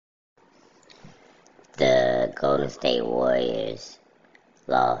Golden State Warriors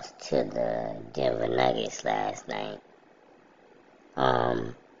lost to the Denver Nuggets last night.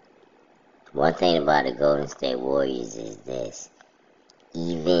 One thing about the Golden State Warriors is this.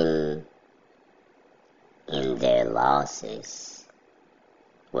 Even in their losses,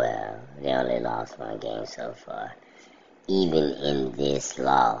 well, they only lost one game so far. Even in this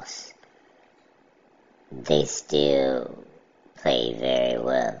loss, they still play very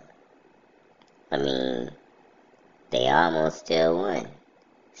well. I mean, they almost still won.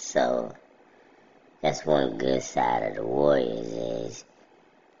 So, that's one good side of the Warriors is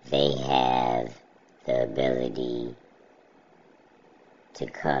they have the ability to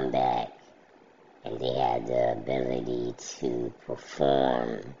come back and they have the ability to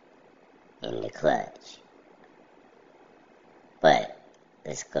perform in the clutch. But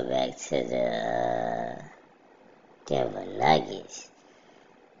let's go back to the Denver Nuggets.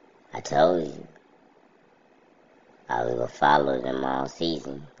 I told you I was going to follow them all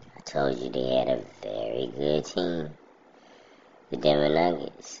season. I told you they had a very good team, the Denver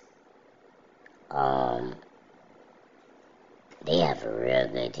Nuggets. They have a real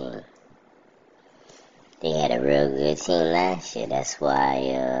good team. They had a real good team last year. That's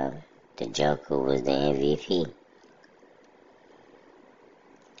why the Joker was the MVP.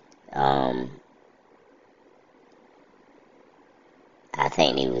 I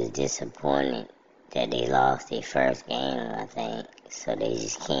think they was disappointed that they lost their first game, I think. So they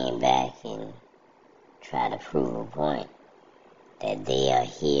just came back and tried to prove a point that they are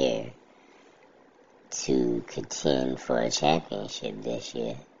here to contend for a championship this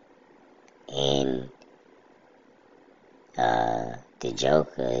year. And the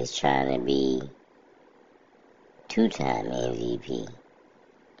Joker is trying to be two-time MVP.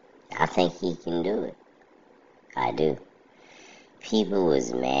 I think he can do it. I do. People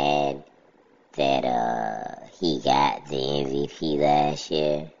was mad that he got the MVP last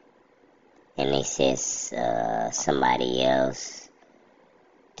year, and they said somebody else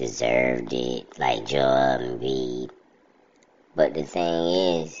deserved it, like Joel Embiid. But the thing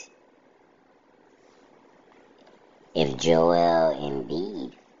is, if Joel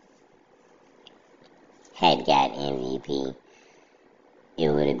Embiid had got MVP, it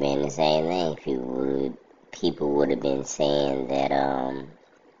would have been the same thing. People would have been saying that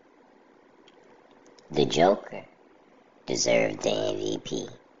the Joker deserved the MVP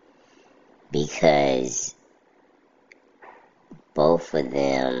because both of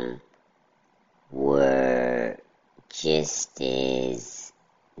them were just as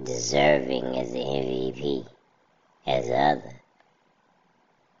deserving as the MVP as the other.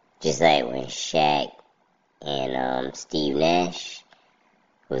 Just like when Shaq and Steve Nash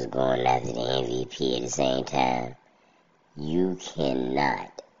was going after the MVP at the same time.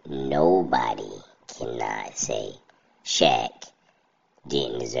 Nobody cannot say Shaq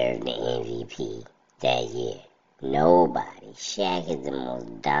didn't deserve the MVP that year. Nobody. Shaq is the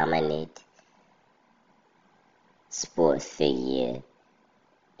most dominant sports figure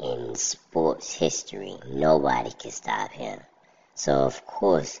in sports history. Nobody can stop him. So, of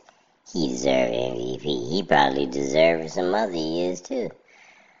course, he deserved MVP. He probably deserved it some other years, too.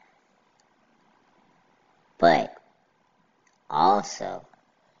 But also,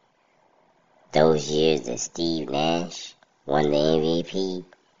 those years that Steve Nash won the MVP,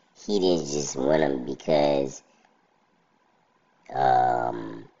 he didn't just win them because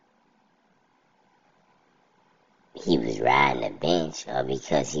he was riding the bench or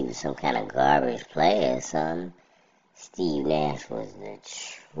because he was some kind of garbage player or something. Steve Nash was the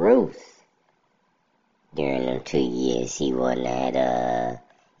truth during them 2 years he won that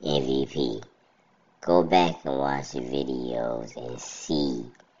MVP. Go back and watch the videos and see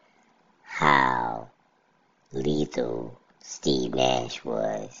how lethal Steve Nash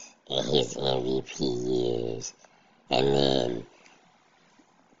was in his MVP years. And then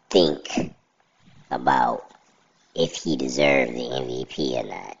think about if he deserved the MVP or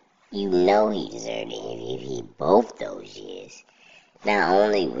not. You know he deserved the MVP both those years. Not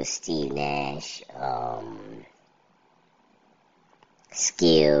only was Steve Nash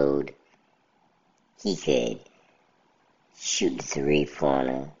skilled, he could shoot the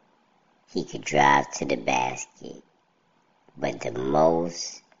three-pointer, he could drive to the basket, but the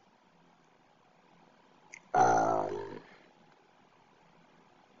most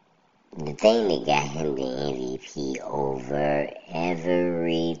the thing that got him the MVP over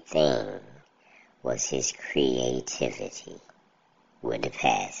everything was his creativity with the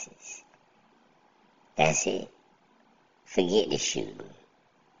passes. That's it. Forget the shooting.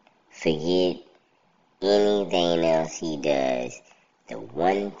 Forget anything else he does. The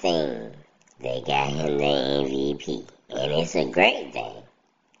one thing they got him the MVP. And it's a great thing,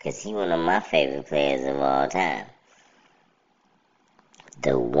 because he's one of my favorite players of all time.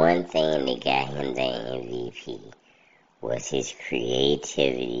 The one thing that got him the MVP was his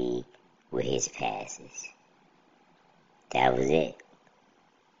creativity with his passes. That was it.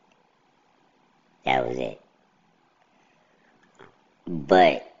 That was it.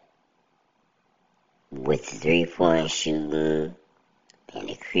 But with the three-point shooting and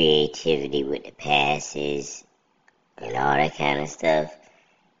the creativity with the passes and all that kind of stuff,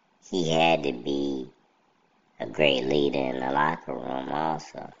 he had to be a great leader in the locker room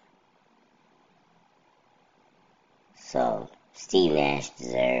also. So Steve Nash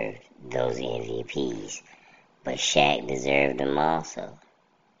deserved those MVPs, but Shaq deserved them also.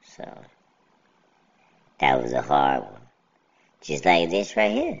 So that was a hard one. Just like this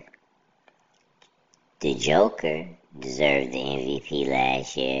right here. The Joker deserved the MVP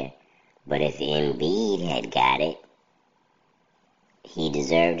last year, but if Embiid had got it, he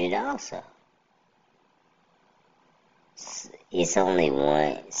deserved it also. It's only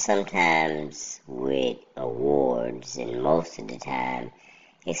one. Sometimes with awards, and most of the time,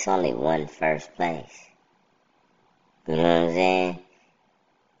 it's only one first place. You know what I'm saying?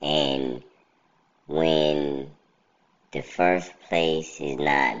 And when the first place is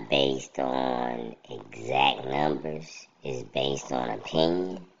not based on exact numbers, it's based on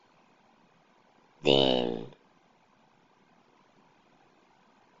opinion, then,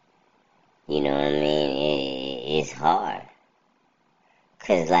 you know what I mean, it's hard.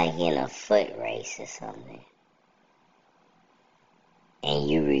 Because like in a foot race or something, and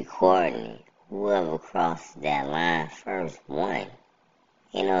you recording it, whoever crossed that line first won.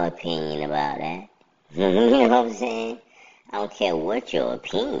 Ain't no opinion about that. You know what I'm saying? I don't care what your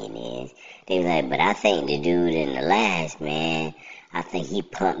opinion is. They was like, but I think the dude in the last, man, I think he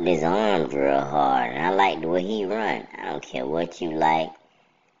pumped his arms real hard, and I like the way he run. I don't care what you like.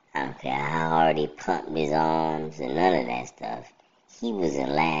 I don't care how hard he pumped his arms and none of that stuff. He was in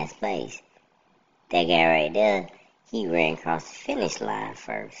last place. That guy right there, he ran across the finish line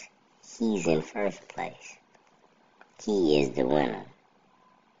first. He's in first place. He is the winner.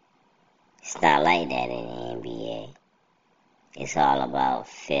 It's not like that in the NBA. It's all about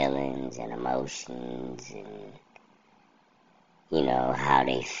feelings and emotions and, you know, how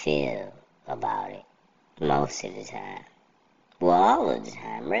they feel about it most of the time. Well, all of the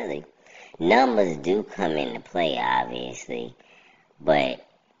time, really. Numbers do come into play, obviously, but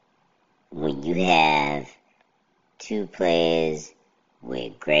when you have two players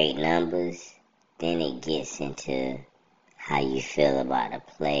with great numbers, then it gets into how you feel about a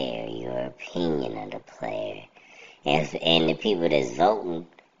player, your opinion of the player. And the people that's voting,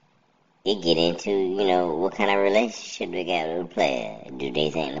 it get into, you know, what kind of relationship they got with the player. Do they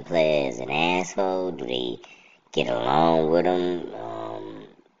think the player is an asshole? Do they get along with him?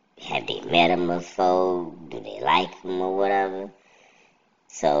 Have they met him before? Do they like him or whatever?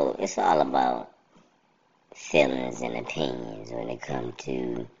 So it's all about feelings and opinions when it comes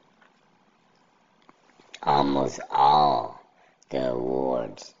to almost all the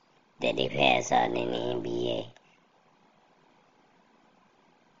awards that they pass out in the NBA.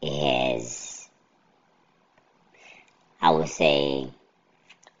 It has, I would say,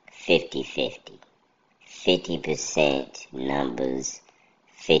 50-50. 50% numbers,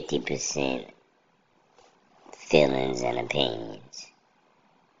 50% feelings and opinions.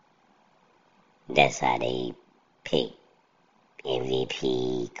 That's how they pick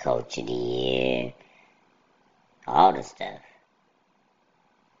MVP, Coach of the Year, all the stuff.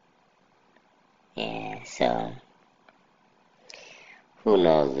 Yeah, so who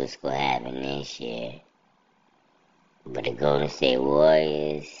knows what's going to happen this year. But the Golden State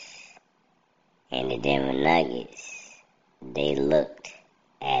Warriors and the Denver Nuggets, they looked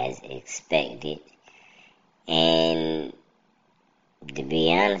as expected. And to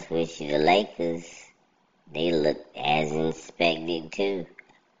be honest with you, the Lakers, they looked as expected too.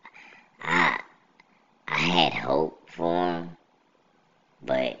 I had hope for them,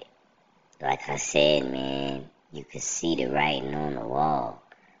 but like I said, man, you could see the writing on the wall.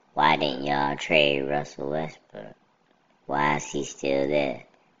 Why didn't y'all trade Russell Westbrook? Why is he still there?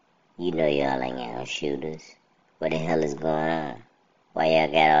 You know y'all ain't got no shooters. What the hell is going on? Why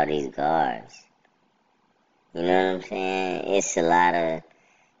y'all got all these guards? You know what I'm saying? It's a lot of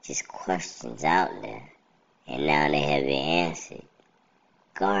just questions out there. And now they have been answered.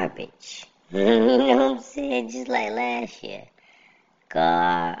 Garbage. You know what I'm saying? Just like last year.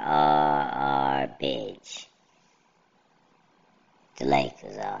 Garbage. The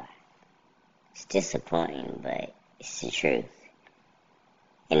Lakers are. It's disappointing, but it's the truth.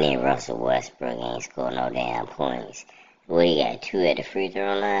 And then Russell Westbrook ain't scored no damn points. What, he got 2 at the free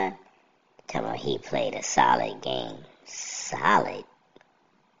throw line? Tell him he played a solid game. Solid?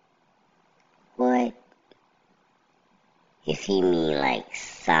 What? If he mean like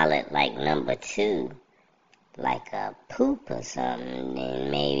solid like number 2, like a poop or something, then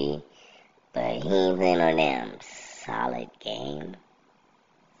maybe. But he ain't playing no damn solid game.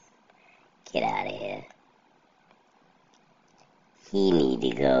 Get out of here. He need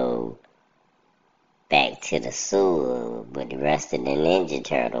to go back to the sewer with the rest of the Ninja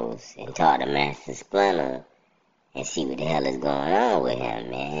Turtles and talk to Master Splinter and see what the hell is going on with him,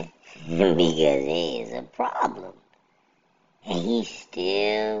 man. Because there is a problem. And he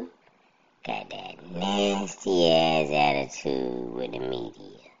still got that nasty ass attitude with the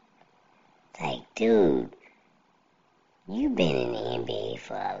media. Like, dude, you've been in the NBA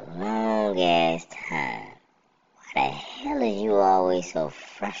for a long ass time. Why the hell is you always so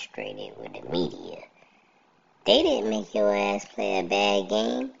frustrated with the media? They didn't make your ass play a bad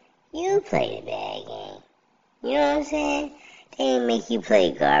game. You played a bad game. You know what I'm saying? They didn't make you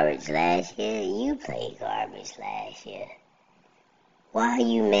play garbage last year. You played garbage last year. Why are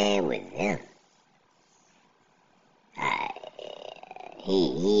you mad with them?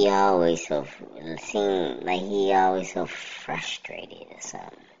 He always so seemed like he always so frustrated or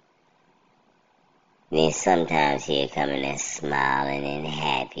something. Then sometimes he'll come in there smiling and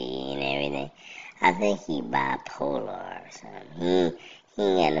happy and everything. I think he bipolar or something. He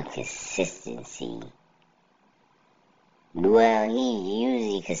ain't got no consistency. Well, he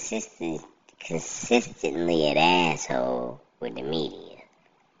usually consistently an asshole with the media.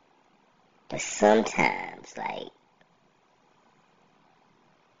 But sometimes, like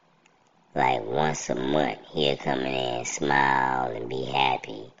once a month, he'll come in there and smile and be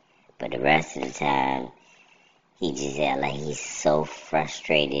happy. But the rest of the time, he just act like he's so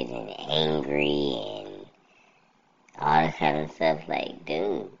frustrated and angry and all that kind of stuff. Like,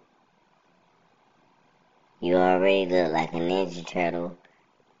 dude, you already look like a Ninja Turtle.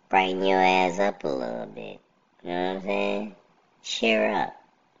 Brighten your ass up a little bit. You know what I'm saying? Cheer up.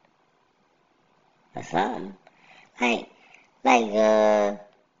 Or something. Like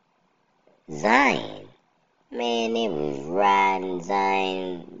Zion. Man, they was riding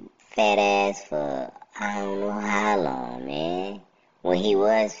Zion fat ass for I don't know how long, man. When he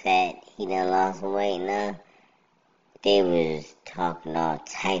was fat, he done lost some weight now. They was talking all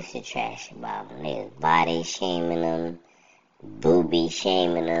types of trash about him. They was body shaming him, booby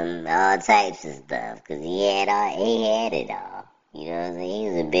shaming him, all types of stuff. Cause he had it all. You know what I'm saying? He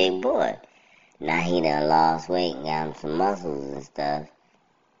was a big boy. Now he done lost weight and got him some muscles and stuff.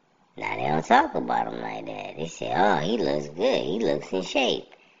 Now they don't talk about him like that. They say, oh, he looks good. He looks in shape.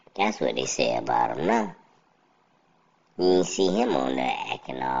 That's what they say about him now. You didn't see him on there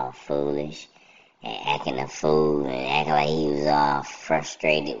acting all foolish and acting a fool and acting like he was all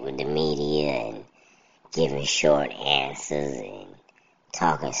frustrated with the media and giving short answers and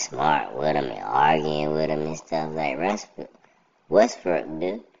talking smart with him and arguing with him and stuff like Westbrook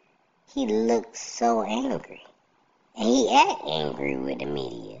do. He looks so angry. And he act angry with the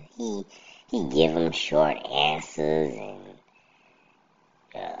media. He give them short answers and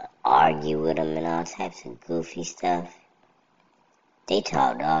argue with them and all types of goofy stuff. They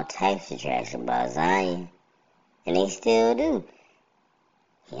talked all types of trash about Zion. And they still do.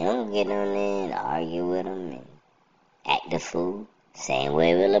 He don't get on there and argue with them and act a fool. Same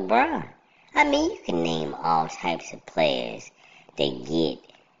way with LeBron. I mean, you can name all types of players that get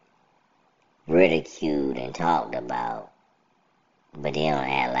ridiculed and talked about, but they don't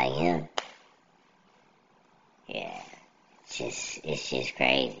act like him. Yeah, it's just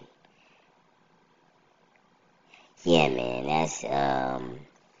crazy. Yeah, man,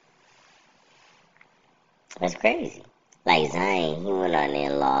 that's crazy. Like Zion, he went on there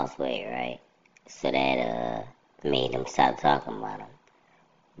and lost weight, right? So that made him stop talking about him.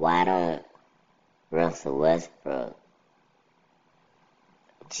 Why don't Russell Westbrook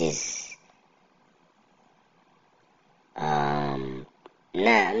just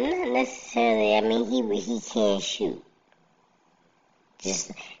not necessarily. I mean, he can't shoot.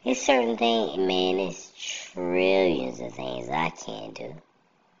 Just it's certain things, man. It's trillions of things I can't do.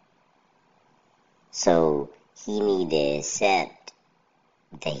 So he need to accept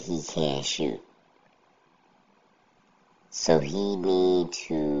that he can't shoot. So he need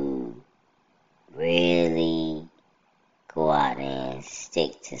to really go out and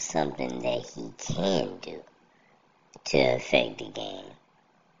stick to something that he can do to affect the game.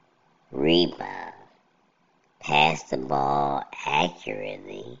 Rebound, pass the ball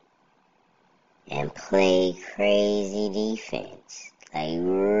accurately, and play crazy defense. Like,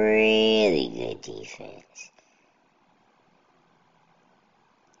 really good defense.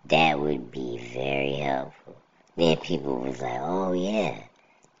 That would be very helpful. Then people was like, oh yeah,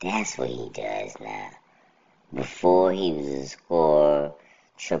 that's what he does now. Before he was a scorer,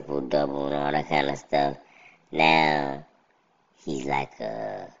 triple-double and all that kind of stuff. Now he's like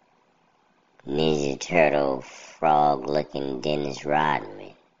a Ninja Turtle frog-looking Dennis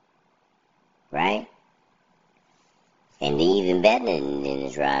Rodman. Right? And even better than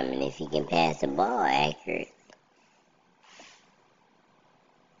Dennis Rodman if he can pass the ball accurately.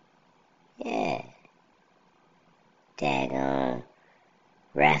 Yeah. Daggone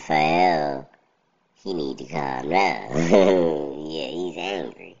Raphael, he need to calm down. Yeah, he's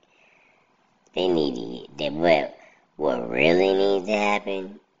angry. They need to, but what really needs to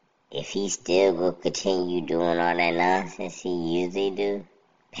happen, if he still gonna continue doing all that nonsense he usually do,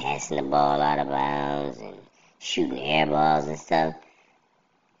 passing the ball out of bounds and shooting air balls and stuff,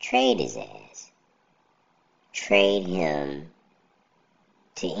 trade his ass. Trade him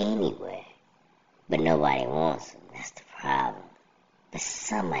to anywhere. But nobody wants him. That's the problem. But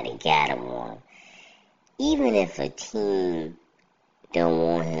somebody gotta want him. Even if a team don't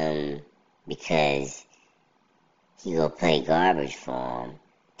want him because he gonna play garbage for him,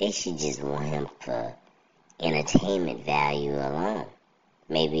 they should just want him for entertainment value alone.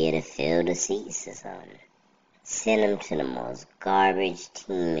 Maybe it'll fill the seats or something. Send him to the most garbage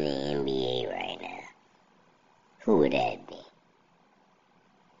team in the NBA right now. Who would that be?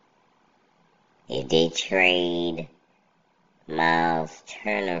 If they trade Miles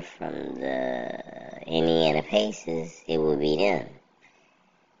Turner from the Indiana Pacers, it would be them.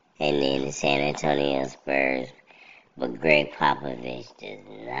 And then the San Antonio Spurs. But Greg Popovich does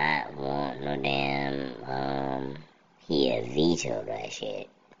not want no damn, he vetoed that shit.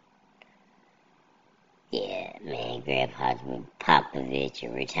 Yeah, man, Greg Popovich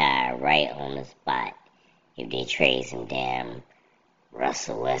will retire right on the spot if they trade some damn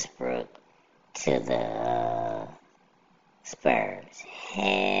Russell Westbrook to the Spurs.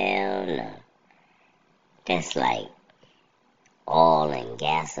 Hell no. That's like all in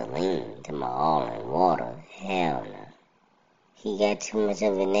gasoline to my all in water. Hell no. He got too much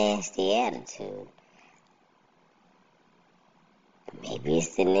of a nasty attitude. Maybe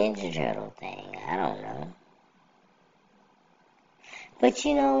it's the Ninja Turtle thing. I don't know. But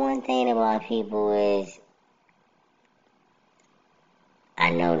you know one thing about people is,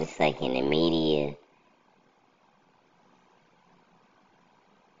 I noticed like in the media,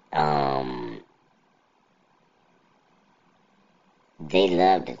 they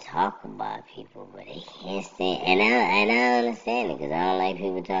love to talk about people, but they can't stand. And I understand it because I don't like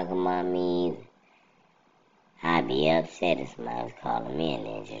people talking about me either. I'd be upset if somebody was calling me a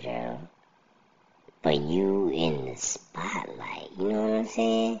Ninja Turtle. But you in the spotlight, you know what I'm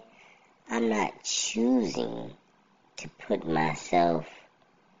saying? I'm not choosing to put myself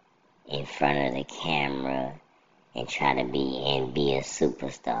in front of the camera and try to be a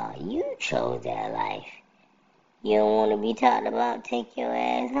superstar. You chose that life. You don't want to be talked about, take your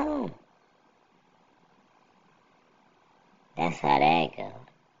ass home. That's how that goes.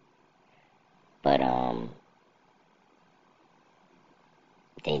 But,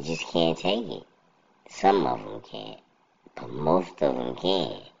 they just can't take it. Some of them can't. But most of them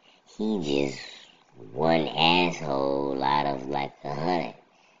can. He just one asshole out of like 100.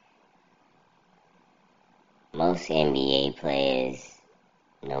 Most NBA players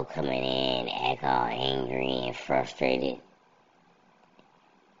coming in, act all angry and frustrated.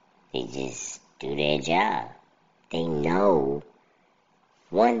 They just do their job. They know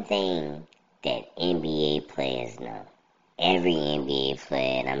one thing that NBA players know. Every NBA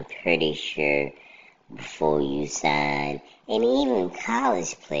player, and I'm pretty sure before you sign, and even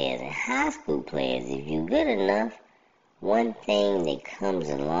college players and high school players, if you're good enough, one thing that comes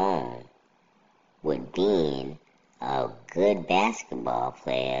along with being a good basketball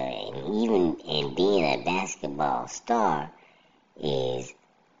player and being a basketball star is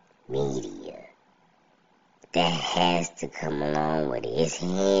media. That has to come along with it. It's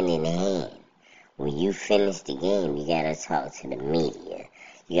hand in hand. When you finish the game, you gotta talk to the media.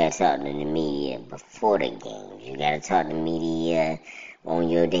 You gotta talk to the media before the games. You gotta talk to the media on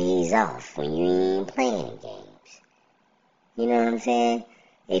your days off when you ain't playing games. You know what I'm saying?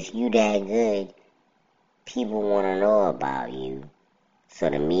 If you that good, people want to know about you, so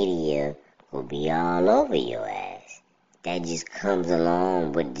the media will be all over your ass. That just comes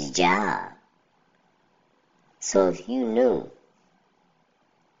along with the job. So if you knew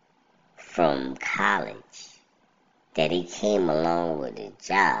from college that it came along with the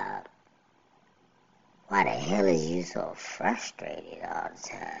job, why the hell is you so frustrated all the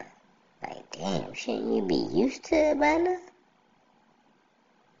time? Like, damn, shouldn't you be used to it by now?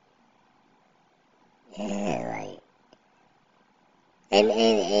 Yeah, like,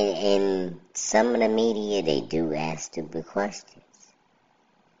 and some of the media, they do ask stupid questions.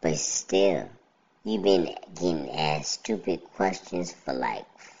 But still, you've been getting asked stupid questions for like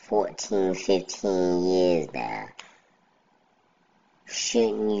 14, 15 years now.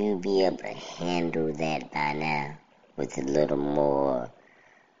 Shouldn't you be able to handle that by now with a little more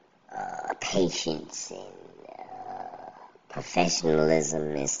patience and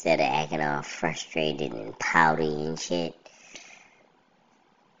professionalism instead of acting all frustrated and pouty and shit?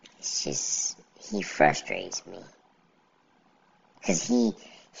 It's just, he frustrates me. Cause he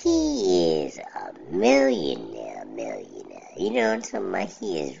is a millionaire. You know what I'm talking about?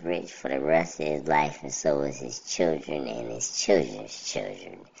 He is rich for the rest of his life, and so is his children and his children's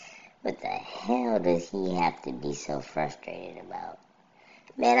children. What the hell does he have to be so frustrated about?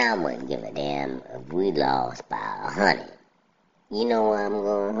 Man, I wouldn't give a damn if we lost by 100. You know where I'm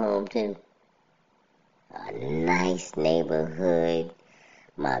going home to? A nice neighborhood,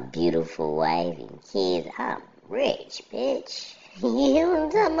 my beautiful wife and kids. I'm rich, bitch. You hear what I'm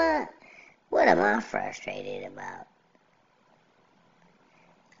talking about? What am I frustrated about?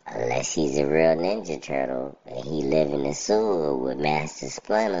 Unless he's a real Ninja Turtle and he live in the sewer with Master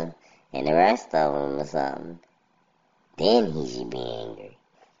Splinter and the rest of them or something, then he should be angry.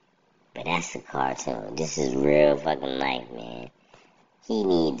 But that's a cartoon. This is real fucking life, man. He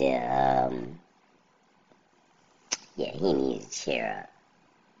need to, he needs to cheer up.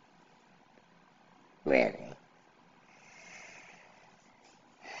 Really.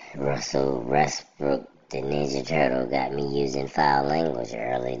 Russell Westbrook, the Ninja Turtle, got me using foul language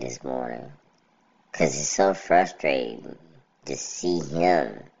early this morning. Cause it's so frustrating to see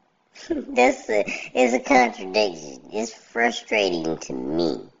him. It's a contradiction. It's frustrating to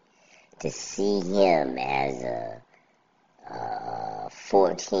me to see him as a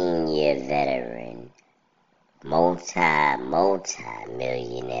 14-year veteran,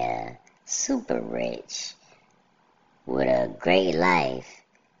 multi-millionaire, super rich, with a great life,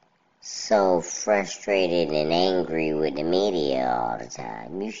 so frustrated and angry with the media all the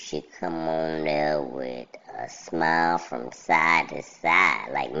time. You should come on there with a smile from side to side,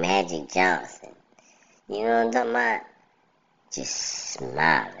 like Magic Johnson. You know what I'm talking about? Just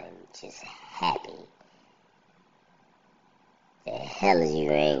smiling, just happy. The hell are you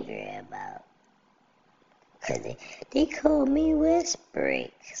angry about? Cause they call me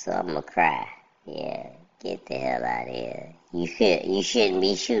Westbrook, so I'm gonna cry. Yeah, get the hell out of here. You shouldn't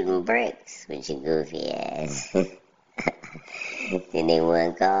be shooting bricks with your goofy ass. Then they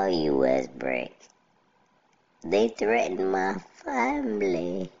wouldn't call you Westbrook. They threatened my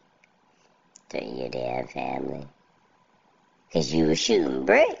family. Threaten your damn family. Cause you were shooting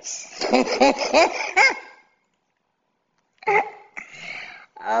bricks.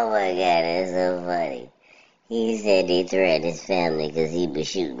 Oh my god, that's so funny. He said they threatened his family because he was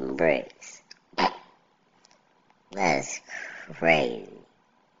shooting bricks. That's crazy.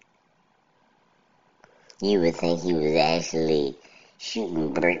 You would think he was actually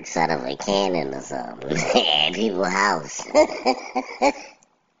shooting bricks out of a cannon or something at people's house.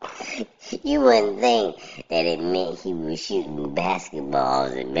 You wouldn't think that it meant he was shooting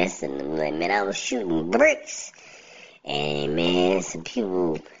basketballs and messing them. Like, man, I was shooting bricks. And, man, some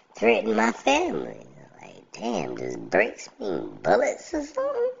people threatened my family. Like, damn, does bricks mean bullets or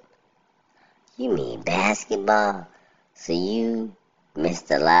something? You mean basketball? So you missed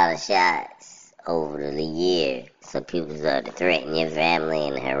a lot of shots over the year. So people started threatening your family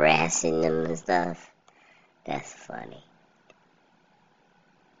and harassing them and stuff. That's funny.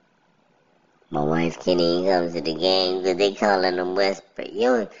 My wife can't even come to the game because they calling him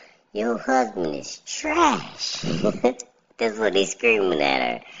Westbrook. Your husband is trash. That's what they screaming at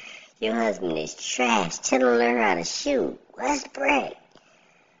her. Your husband is trash. Tell him to learn how to shoot. Westbrook.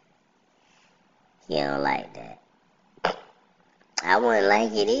 He don't like that. I wouldn't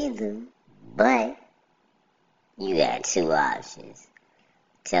like it either. But you got two options.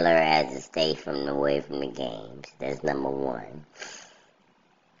 Tell her ass to stay away from the games. That's number one.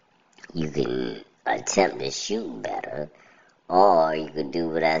 You can attempt to shoot better. Or you could do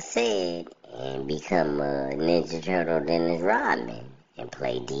what I said and become a Ninja Turtle Dennis Rodman and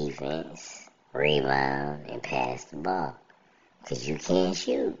play defense, rebound, and pass the ball. Because you can't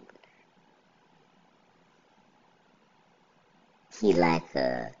shoot. He like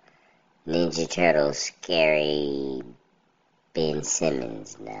a Ninja Turtle scary Ben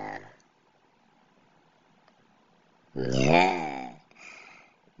Simmons now. Yeah.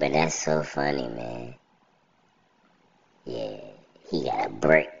 But that's so funny, man. Yeah, he got a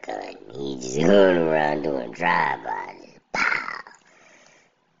brick gun. He just going around doing drive-bys. Pow!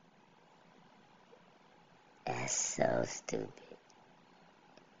 That's so stupid.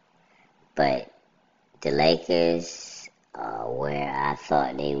 But the Lakers are where I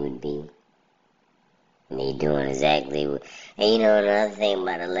thought they would be. And they doing exactly what... And you know another thing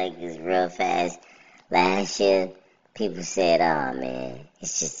about the Lakers real fast? Last year, people said, oh man,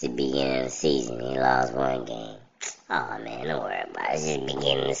 it's just the beginning of the season. They lost one game. Oh man, don't worry about it. It's just the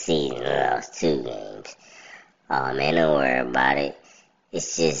beginning of the season. They lost 2 games. Oh man, don't worry about it.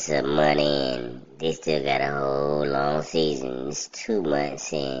 It's just a month in. They still got a whole long season. It's 2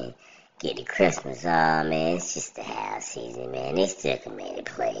 months in. Get to Christmas. Oh man, it's just the half season, man. They still can make the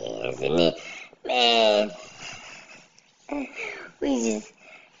play-ins. And then, man, we just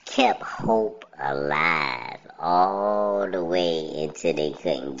kept hope alive all the way until they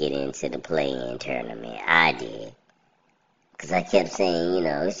couldn't get into the play-in tournament. I did. Because I kept saying, you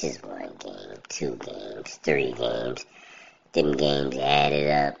know, it's just 1 game, 2 games, 3 games. Them games added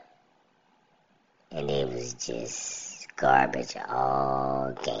up, and it was just garbage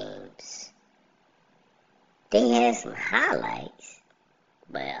all games. They had some highlights,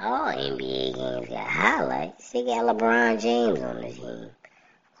 but all NBA games got highlights. They got LeBron James on the team.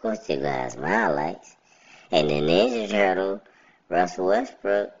 Of course they got some highlights. And the Ninja Turtle, Russell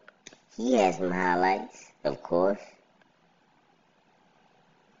Westbrook, he had some highlights, of course.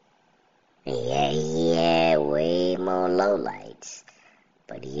 Yeah, he had way more lowlights,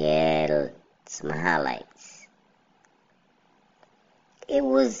 but he had some highlights. It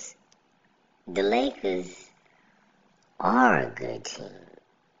was, the Lakers are a good team.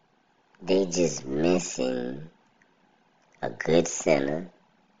 They just missing a good center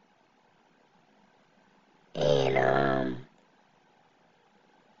and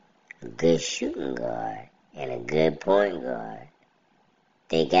a good shooting guard and a good point guard.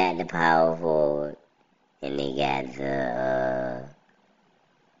 They got the power forward and they got the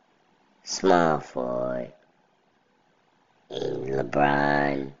small forward in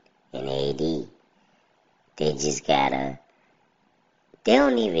LeBron and AD. They just gotta, they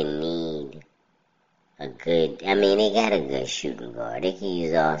don't even need a good, I mean, they got a good shooting guard. They can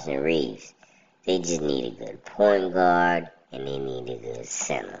use Austin Reeves. They just need a good point guard and they need a good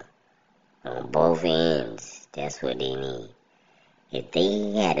center. On both ends, that's what they need. If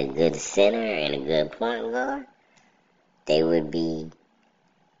they had a good center and a good point guard, they would be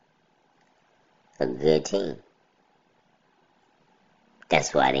a good team.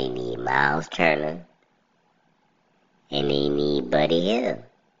 That's why they need Miles Turner and they need Buddy Hield.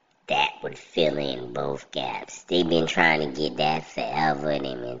 That would fill in both gaps. They've been trying to get that forever and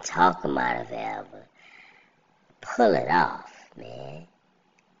they've been talking about it forever. Pull it off, man.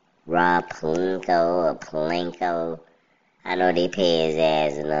 Rob Pelinka. I know they pay his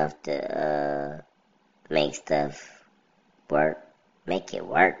ass enough to make stuff work. Make it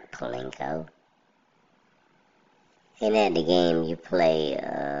work, Pelinka. Ain't that the game you play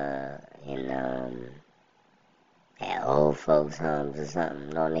in at old folks' homes or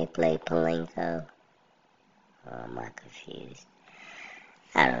something? Don't they play Pelinka? Or am I confused?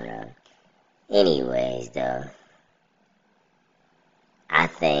 I don't know. Anyways, though, I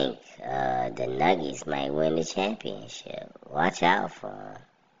think the Nuggets might win the championship. Watch out for them.